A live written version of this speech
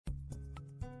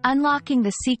Unlocking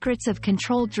the Secrets of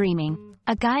Controlled Dreaming,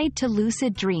 a guide to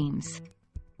lucid dreams.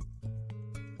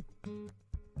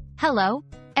 Hello,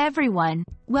 everyone.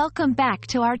 Welcome back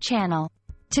to our channel.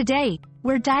 Today,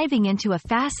 we're diving into a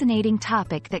fascinating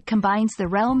topic that combines the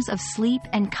realms of sleep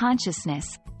and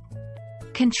consciousness.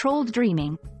 Controlled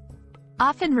dreaming.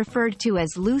 Often referred to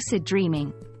as lucid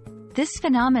dreaming, this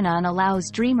phenomenon allows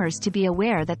dreamers to be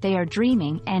aware that they are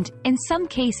dreaming and, in some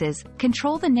cases,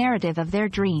 control the narrative of their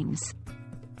dreams.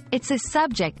 It's a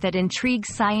subject that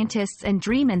intrigues scientists and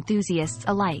dream enthusiasts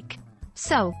alike.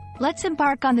 So, let's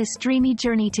embark on this dreamy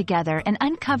journey together and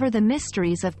uncover the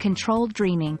mysteries of controlled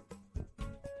dreaming.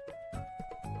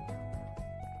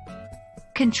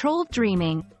 Controlled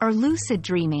dreaming, or lucid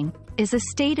dreaming, is a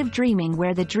state of dreaming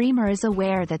where the dreamer is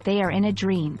aware that they are in a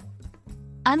dream.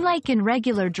 Unlike in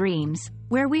regular dreams,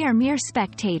 where we are mere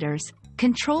spectators,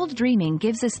 controlled dreaming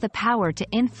gives us the power to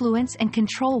influence and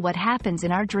control what happens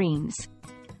in our dreams.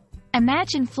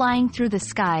 Imagine flying through the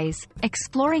skies,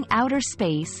 exploring outer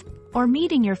space, or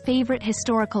meeting your favorite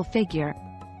historical figure.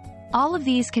 All of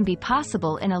these can be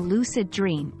possible in a lucid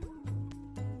dream.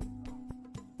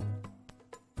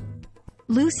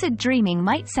 Lucid dreaming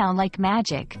might sound like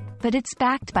magic, but it's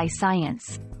backed by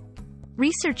science.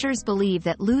 Researchers believe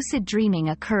that lucid dreaming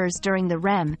occurs during the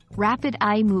REM, rapid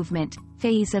eye movement,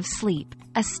 phase of sleep,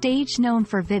 a stage known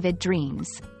for vivid dreams.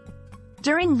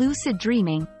 During lucid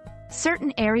dreaming,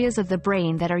 certain areas of the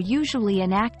brain that are usually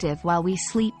inactive while we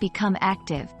sleep become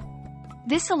active.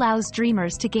 This allows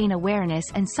dreamers to gain awareness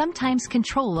and sometimes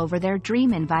control over their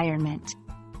dream environment.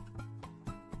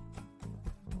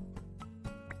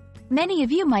 Many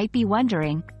of you might be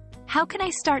wondering, how can I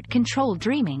start controlled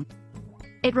dreaming?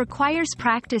 It requires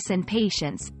practice and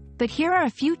patience, but here are a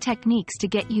few techniques to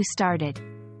get you started.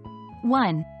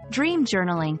 1. Dream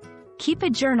journaling. Keep a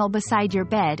journal beside your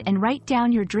bed and write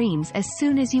down your dreams as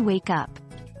soon as you wake up.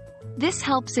 This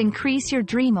helps increase your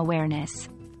dream awareness.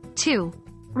 2.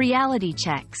 Reality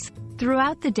checks.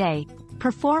 Throughout the day,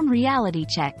 perform reality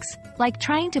checks, like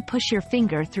trying to push your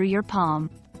finger through your palm.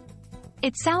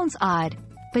 It sounds odd,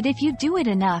 but if you do it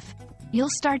enough, you'll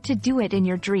start to do it in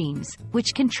your dreams,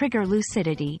 which can trigger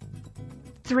lucidity.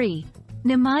 3.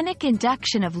 Mnemonic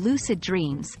induction of lucid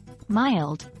dreams.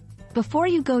 Mild. Before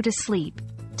you go to sleep,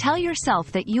 tell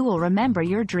yourself that you will remember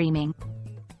your dreaming.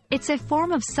 It's a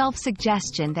form of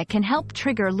self-suggestion that can help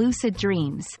trigger lucid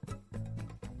dreams.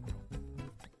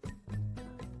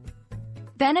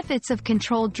 Benefits of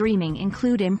controlled dreaming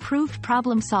include improved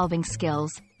problem-solving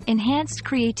skills, enhanced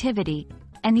creativity,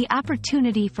 and the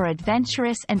opportunity for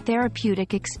adventurous and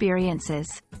therapeutic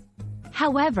experiences.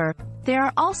 However, there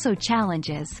are also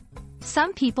challenges.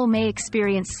 Some people may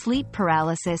experience sleep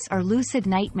paralysis or lucid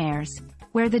nightmares,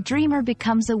 where the dreamer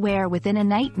becomes aware within a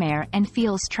nightmare and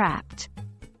feels trapped.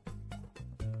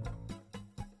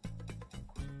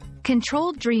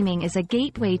 Controlled dreaming is a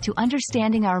gateway to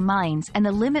understanding our minds and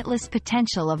the limitless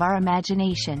potential of our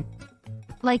imagination.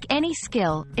 Like any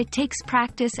skill, it takes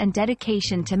practice and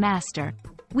dedication to master.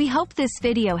 We hope this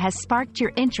video has sparked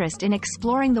your interest in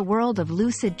exploring the world of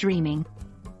lucid dreaming.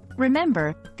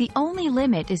 Remember, the only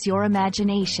limit is your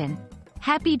imagination.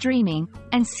 Happy dreaming,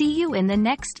 and see you in the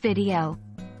next video.